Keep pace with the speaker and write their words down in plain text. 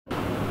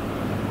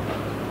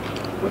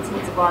What's the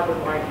vibe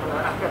been like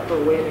after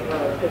a win?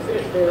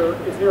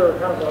 Is there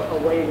kind of a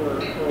way or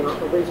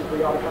a reason for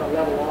y'all to kind of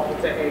level off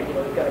and say, hey, we've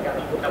got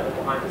to put that one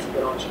behind us and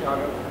get on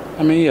Chicago?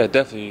 I mean, yeah,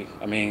 definitely.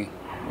 I mean,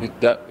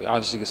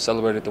 obviously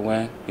celebrated the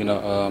win,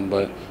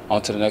 but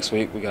on to the next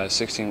week. We got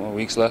 16 more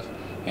weeks left,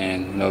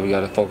 and we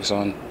got to focus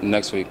on the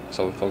next week.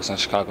 So we focus on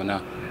Chicago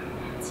now.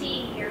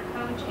 T, your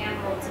coach and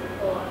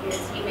multiple of your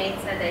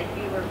teammates said that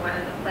you were one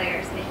of the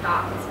players they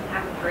thought was going to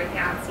have a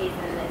breakout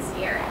season this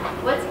year.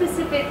 What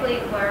specifically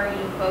were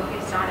you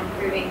focused on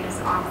improving this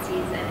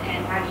offseason,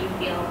 and how do you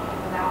feel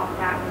about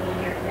that when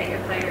your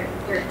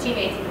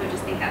teammates would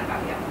just think that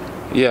about you?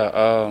 Yeah,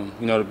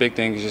 the big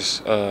thing is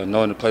just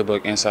knowing the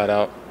playbook inside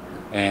out,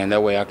 and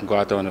that way I can go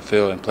out there on the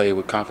field and play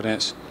with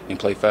confidence and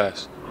play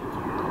fast.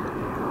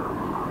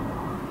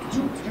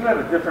 Did you have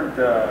a different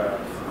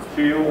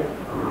feel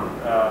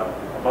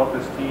about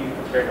this team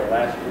compared to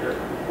last year?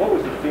 What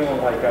was the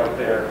feeling like out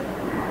there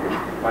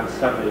on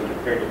Sunday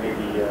compared to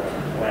maybe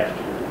last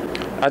year?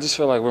 I just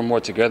feel like we're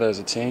more together as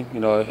a team.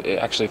 It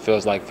actually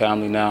feels like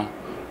family now.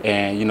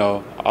 And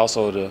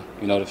also the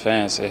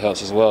fans, it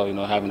helps as well.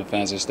 Having the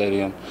fans in the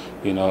stadium,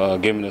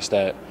 giving us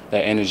that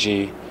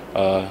energy.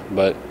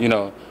 But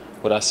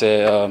what I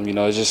said,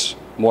 it's just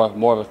more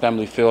of a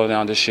family feel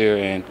now this year,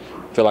 and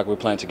feel like we're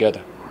playing together.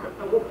 At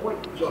what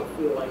point did y'all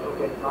feel like,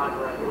 okay, the vibe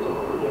around here is a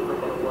little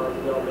different than it was,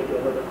 maybe a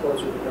little bit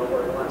closer than y'all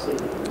were last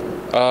season?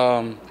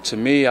 To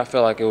me, I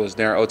felt like it was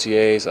during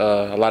OTAs.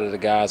 A lot of the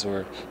guys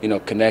were,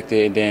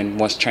 connected, and then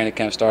once training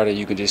camp started,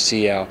 you could just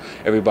see how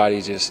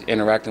everybody just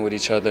interacting with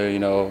each other,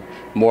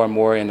 more and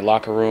more in the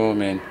locker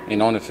room and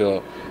on the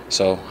field.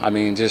 So, I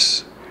mean,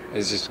 it's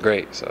just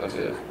great. So,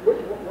 yeah.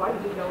 Why do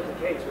you think that was the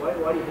case?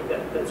 Why do you think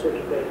that switch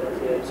of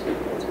OTAs?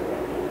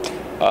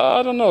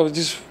 I don't know.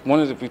 Just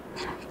wanted to be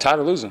tired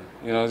of losing.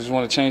 Just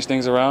want to change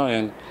things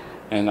around,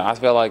 and I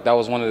felt like that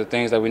was one of the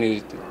things that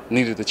we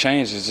needed to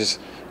change, is just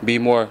be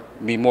more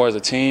as a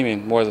team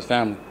and more as a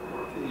family.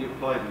 You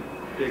played in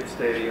big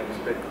stadiums,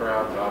 big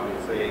crowds,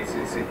 obviously.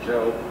 ACC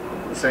Joe,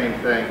 the same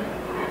thing.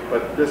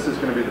 But this is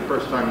going to be the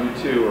first time you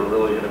two are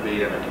really going to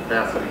be in a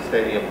capacity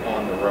stadium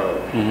on the road.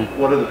 Mm-hmm.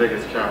 What are the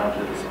biggest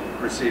challenges,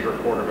 receiver,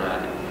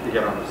 quarterback, to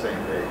get on the same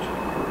page?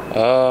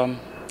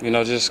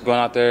 Just going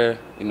out there,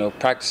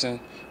 practicing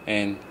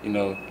and,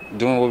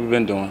 doing what we've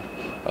been doing.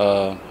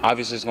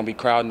 Obviously, it's going to be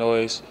crowd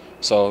noise.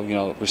 So,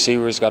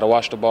 receivers got to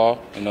watch the ball.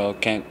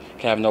 Can't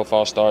have no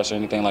false starts or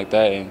anything like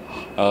that. And,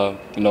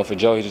 for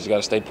Joe, he just got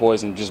to stay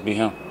poised and just be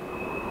him.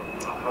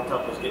 How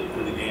tough was getting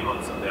through the game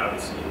on Sunday?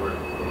 Obviously, you were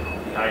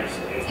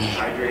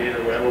dehydrated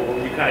or whatever. What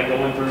were you kind of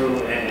going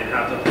through, and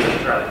how tough was it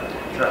to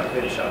try to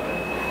finish out there?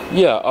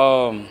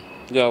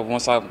 Yeah.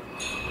 Once I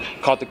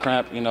caught the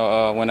cramp, went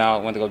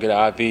to go get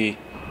an IV.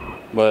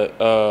 But,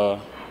 I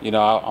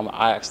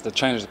asked the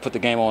trainers to put the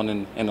game on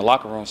in the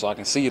locker room so I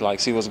can see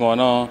what's going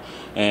on.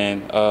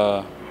 And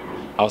I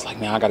was like,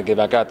 man, I got to get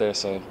back out there.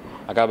 So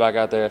I got back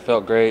out there. It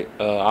felt great.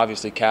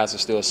 Obviously, calves are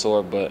still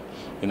sore, but,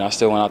 I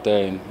still went out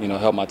there and,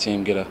 helped my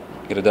team get a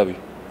W.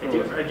 Had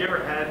you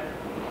ever had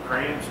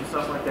cramps and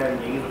stuff like that in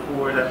games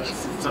before? That's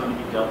something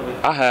you dealt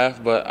with? I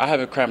have, but I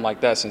haven't cramped like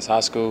that since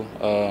high school.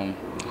 I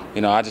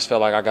just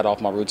felt like I got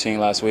off my routine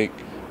last week,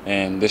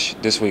 and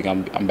this week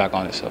I'm back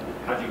on it. So.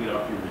 How'd you get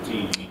off your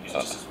routine?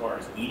 Just as far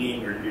as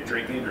eating or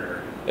drinking,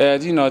 or? Yeah,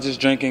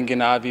 just drinking,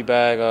 getting an IV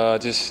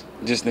bag, just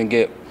didn't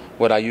get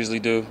what I usually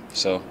do.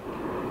 So.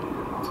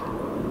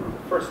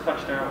 First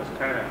touchdown was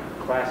kind of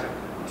classic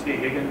Tee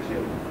Higgins.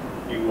 You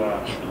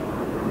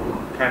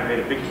kind of made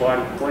a big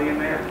body play in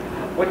there.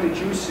 What did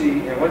you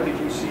see, and what did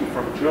you see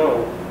from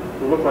Joe,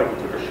 who looked like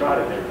he took a shot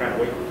in there, kind of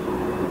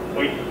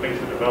waiting for things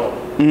to develop?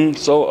 Mm-hmm.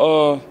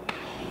 So,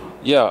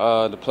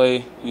 the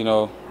play,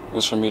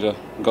 was for me to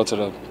go to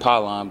the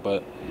pylon,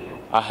 but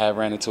I had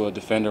ran into a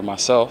defender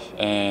myself,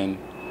 and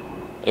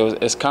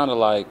it's kind of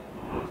like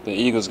the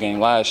Eagles game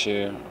last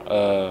year.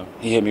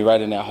 He hit me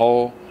right in that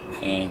hole,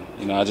 and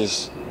I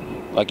just,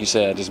 like you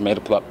said, I just made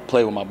a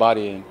play with my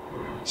body and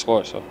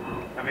scored. So.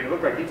 I mean, it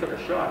looked like he took a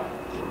shot.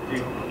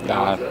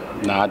 Nah,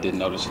 I didn't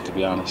notice it, to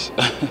be honest.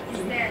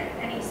 Is there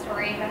any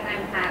story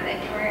behind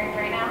that you're wearing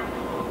right now?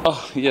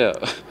 Oh yeah.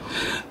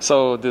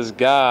 So this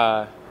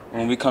guy,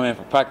 when we come in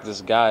for practice,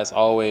 this guy is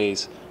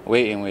always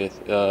waiting with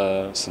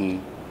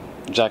some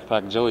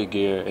Jackpack Joey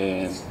gear,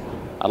 and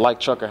I like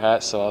trucker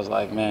hats, so I was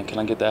like, man, can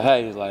I get that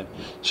hat? He's like,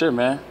 sure,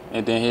 man.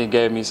 And then he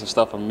gave me some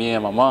stuff for me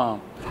and my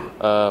mom.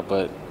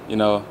 But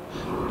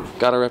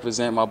gotta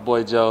represent my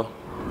boy Joe,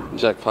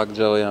 Jackpack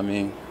Joey. I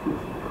mean,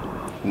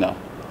 no.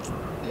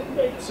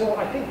 So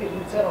I think that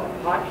you said on the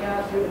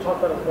podcast, we were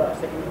talking about it with us,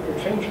 that you're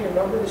changing your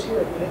number this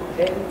year. You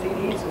hit 10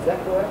 TDs. Is that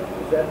correct?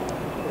 Is that?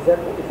 So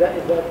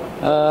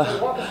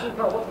walk us through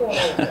kind of what's going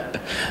on with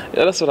that.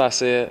 Yeah, that's what I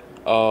said.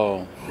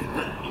 But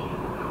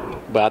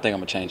I think I'm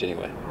gonna change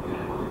anyway.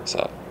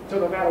 So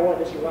no matter what,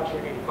 this year, last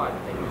year, 85, I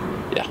think.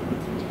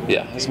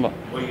 Yeah. That's what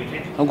are you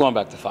changing? I'm going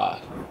back to 5.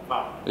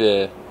 5.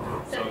 Yeah.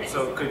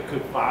 So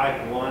could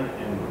 5, 1,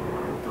 and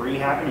 3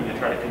 happen? You're going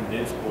to try to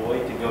convince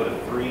Boyd to go to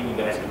 3 and you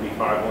guys can be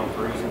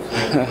 5-1-3s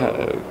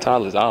instead?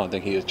 Tyler's, I don't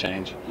think he'll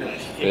change.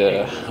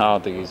 Yeah, I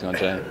don't think he's going to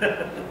change. So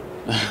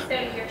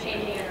you're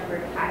changing your number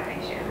to 5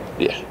 next year?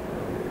 Yeah.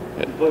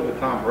 If you play with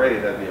Tom Brady,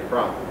 that'd be a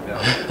problem. No,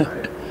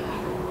 right?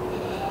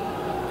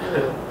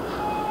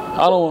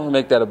 I don't want to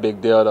make that a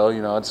big deal, though.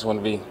 You know, I just want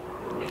to be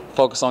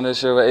focused on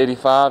this year with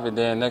 85, and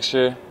then next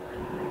year,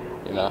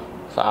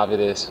 5 it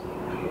is.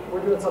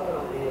 We're doing something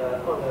on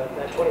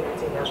that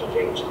 2019 national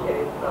championship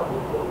game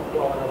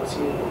while I was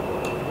here.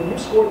 When you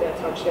scored that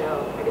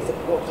touchdown, I guess it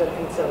was 17-7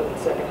 in the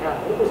second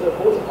half. What was the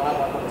vibe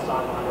like on the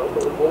sideline?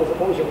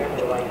 What was your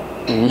memory like?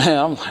 Man,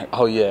 I'm like,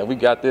 oh yeah, we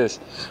got this.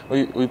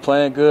 We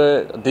playing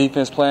good.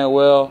 Defense playing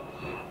well.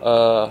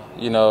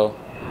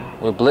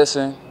 We're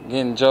blitzing,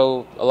 getting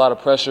Joe a lot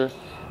of pressure,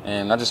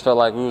 and I just felt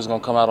like we was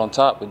gonna come out on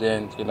top. But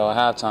then, at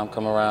halftime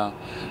come around,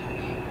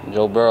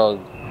 Joe Burrow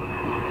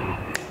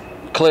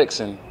clicks,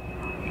 and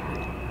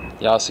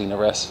y'all seen the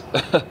rest.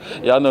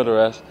 Y'all know the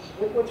rest.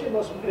 What's your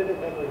most vivid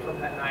memory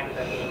from that night of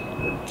that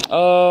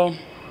game?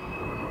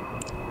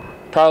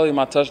 Probably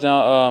my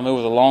touchdown. It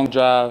was a long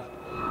drive,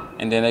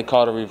 and then they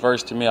called a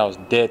reverse to me. I was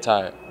dead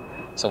tired.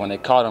 So when they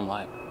caught him,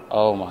 like,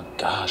 oh my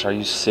gosh, are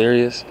you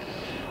serious?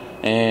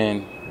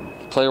 And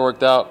play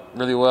worked out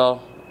really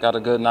well. Got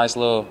a good, nice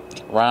little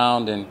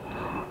round, and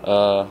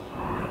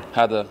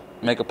had to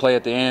make a play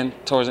at the end,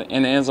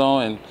 in the end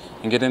zone,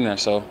 and get in there.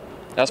 So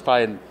that's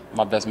probably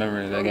my best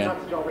memory of that game.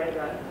 Y'all ran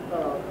that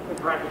in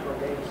practice for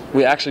games?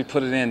 We actually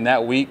put it in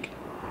that week,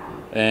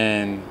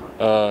 and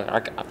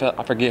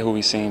I forget who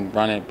we seen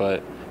run it,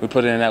 but we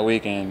put it in that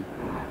week, and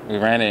we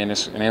ran it,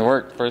 and it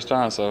worked first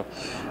time. So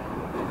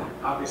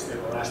obviously,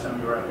 the last time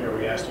you were up here,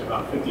 we asked you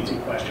about 52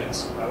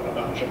 questions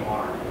about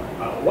Jamar.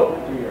 What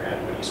went through your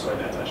head when you scored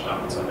that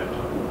touchdown on Sunday?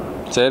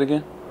 Say it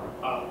again.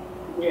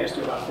 We asked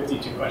you about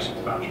 52 questions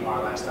about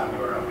Jamar last time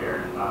you were up here.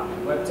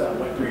 What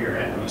went through your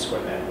head when you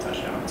scored that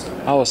touchdown on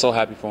Sunday? I was so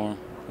happy for him.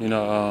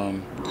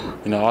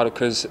 All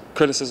the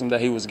criticism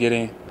that he was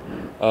getting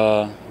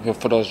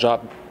for those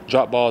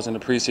drop balls in the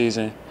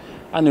preseason.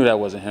 I knew that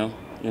wasn't him.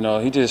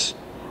 He just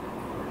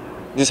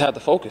had to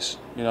focus.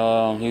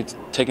 He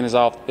taking his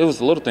off. It was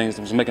the little things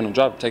that was making him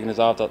drop. Taking his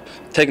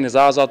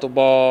eyes off the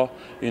ball.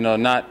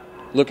 Not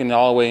looking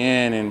all the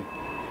way in. And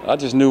I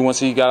just knew once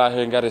he got out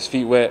here and got his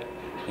feet wet,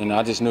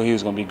 I just knew he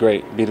was going to be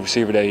great, be the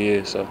receiver that he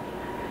is. So.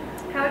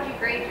 How would you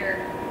grade your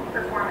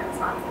performance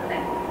on Sunday?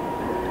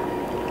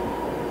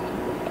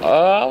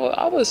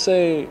 I would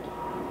say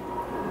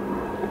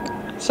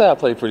I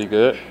played pretty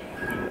good.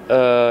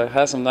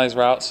 Had some nice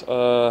routes,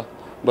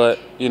 but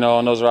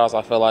on those routes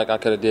I felt like I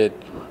could have did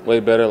way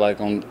better.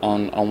 Like on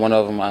one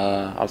of them,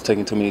 I was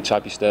taking too many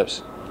choppy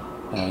steps.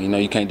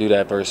 You can't do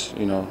that versus.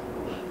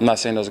 I'm not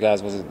saying those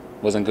guys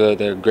wasn't good.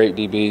 They're great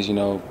DBs.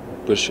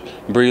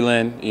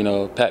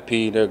 Breland, Pat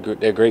P. They're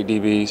great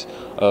DBs.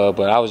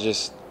 But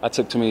I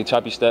took too many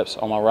choppy steps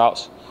on my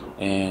routes,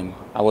 and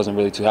I wasn't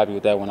really too happy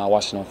with that when I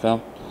watched it on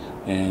film.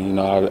 And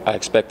I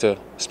expect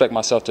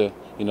myself to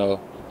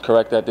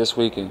correct that this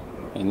week and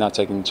not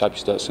taking choppy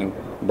steps and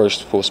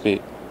burst full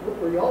speed.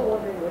 Were y'all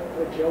wondering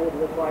what Joe would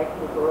look like,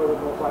 what Burrow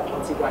would look like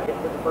once he got hit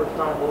for the first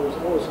time?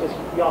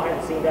 Because y'all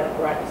hadn't seen that in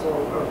practice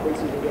or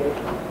preseason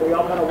games. Were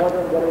y'all kind of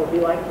wondering what it would be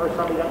like the first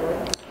time he got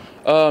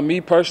hit? Me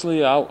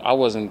personally, I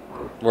wasn't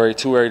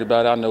too worried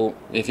about it. I know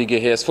if he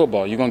get hit, it's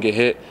football. You're gonna get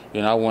hit.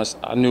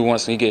 I knew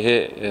once he get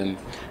hit, and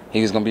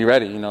he was gonna be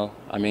ready.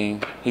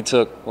 He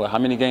took how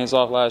many games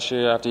off last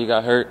year after he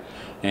got hurt,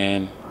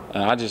 and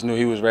I just knew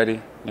he was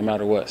ready no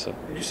matter what. So.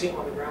 Did you see him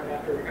on the ground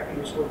after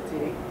you scored the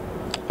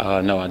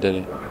TD? No, I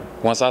didn't.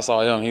 Once I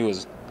saw him, he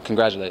was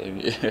congratulating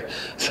me.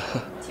 So.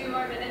 2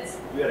 more minutes.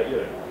 You had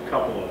a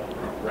couple of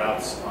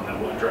routes on that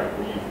one drive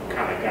where you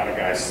kind of got a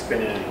guy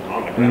spinning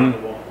on the ground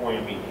at one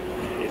point. I mean,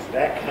 is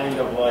that kind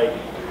of like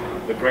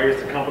the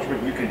greatest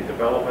accomplishment you can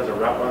develop as a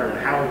route runner? And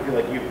how do you feel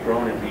like you've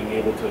grown in being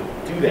able to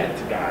do that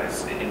to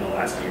guys in the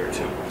last year or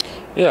two?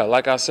 Yeah,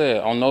 like I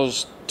said, on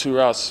those 2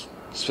 routes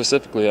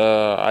specifically,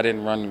 I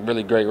didn't run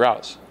really great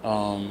routes.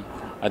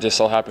 I just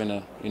so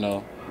happened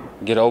to,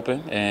 get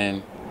open.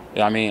 And,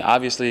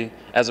 obviously,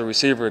 as a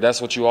receiver, that's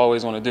what you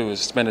always want to do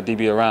is spin a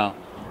DB around.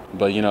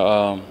 But,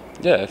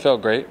 it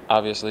felt great,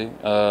 obviously.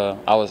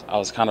 I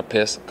was kind of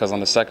pissed because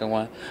on the second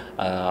one,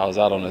 I was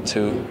out on a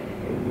 2.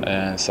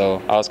 And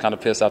so I was kind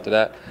of pissed after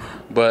that.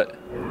 But,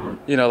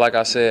 like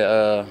I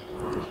said,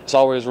 it's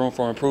always room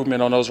for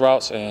improvement on those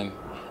routes, and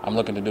I'm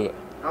looking to do it.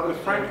 How does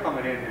Frank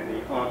coming in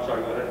the – oh, I'm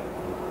sorry, go ahead.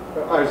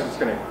 I was just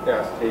going to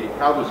ask Tee,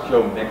 how does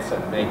Joe Mixon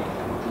make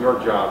your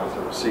job as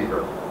a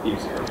receiver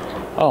easier?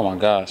 Oh, my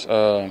gosh.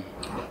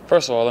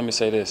 First of all, let me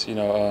say this.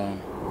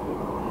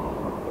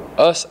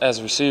 Us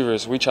as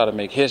receivers, we try to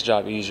make his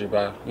job easier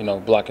by,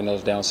 blocking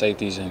those down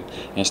safeties and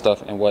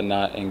stuff and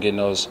whatnot and getting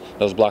those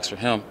blocks for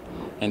him.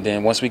 And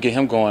then once we get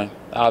him going,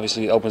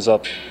 obviously it opens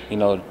up,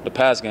 the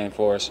pass game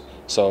for us.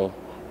 So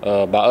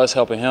by us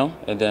helping him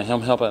and then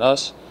him helping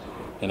us,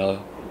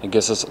 it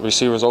gets us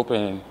receivers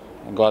open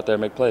and go out there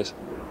and make plays.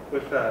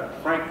 With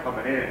Frank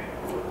coming in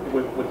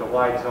with the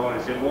wide zone,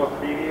 is it more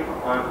premium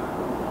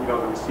on the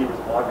receivers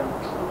blocking?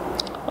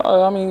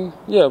 I mean,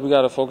 yeah, we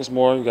got to focus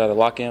more. We got to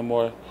lock in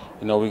more.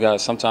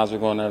 Sometimes we're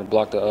going there to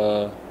block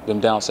them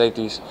down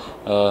safeties,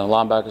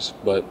 linebackers.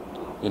 But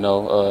in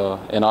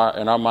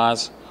our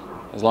minds,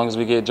 as long as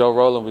we get Joe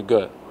rolling, we're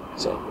good.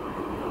 So.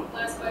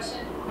 Last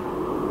question.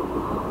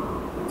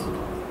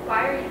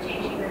 Why are you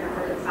changing the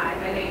number to 5?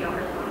 I know you don't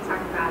really want to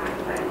talk about it,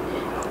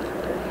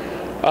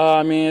 but.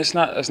 I mean, it's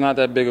not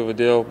that big of a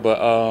deal, but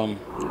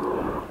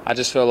I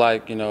just feel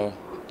like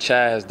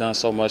Chad has done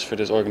so much for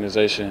this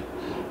organization,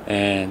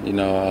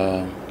 and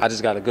I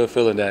just got a good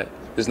feeling that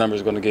this number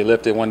is going to get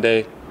lifted one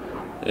day,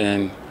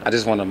 and I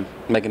just want to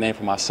make a name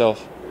for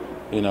myself.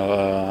 A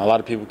lot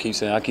of people keep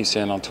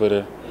saying on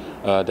Twitter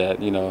that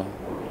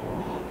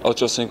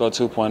Ochocinco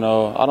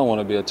 2.0. I don't want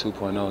to be a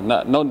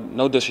 2.0.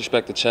 No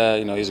disrespect to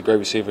Chad. He's a great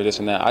receiver, this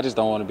and that. I just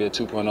don't want to be a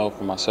 2.0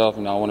 for myself.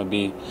 I want to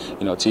be,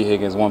 Tee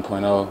Higgins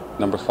 1.0,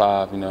 number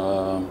 5.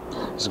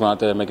 Just go out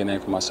there and make a name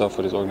for myself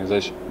for this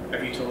organization.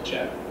 Have you told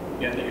Chad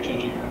yet that you're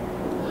changing?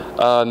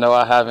 No,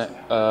 I haven't.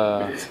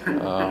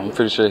 I'm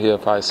pretty sure he'll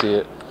probably see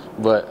it,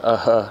 but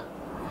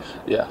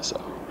yeah. So.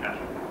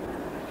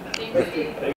 Thank you.